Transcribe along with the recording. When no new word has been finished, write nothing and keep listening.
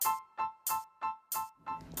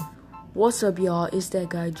What's up, y'all? It's that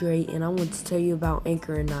guy Dre, and I want to tell you about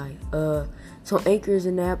Anchor and I. So Anchor is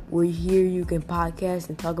an app where here you can podcast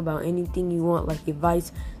and talk about anything you want, like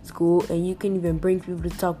advice, school, and you can even bring people to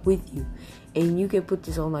talk with you. And you can put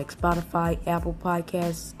this on like Spotify, Apple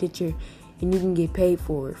Podcasts, Stitcher, and you can get paid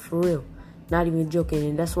for it, for real. Not even joking,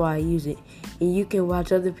 and that's why I use it. And you can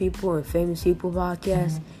watch other people and famous people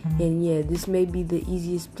podcasts. And yeah, this may be the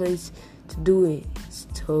easiest place to do it.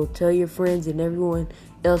 So tell your friends and everyone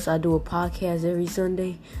else I do a podcast every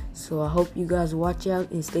Sunday. So I hope you guys watch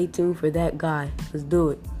out and stay tuned for that guy. Let's do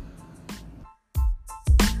it.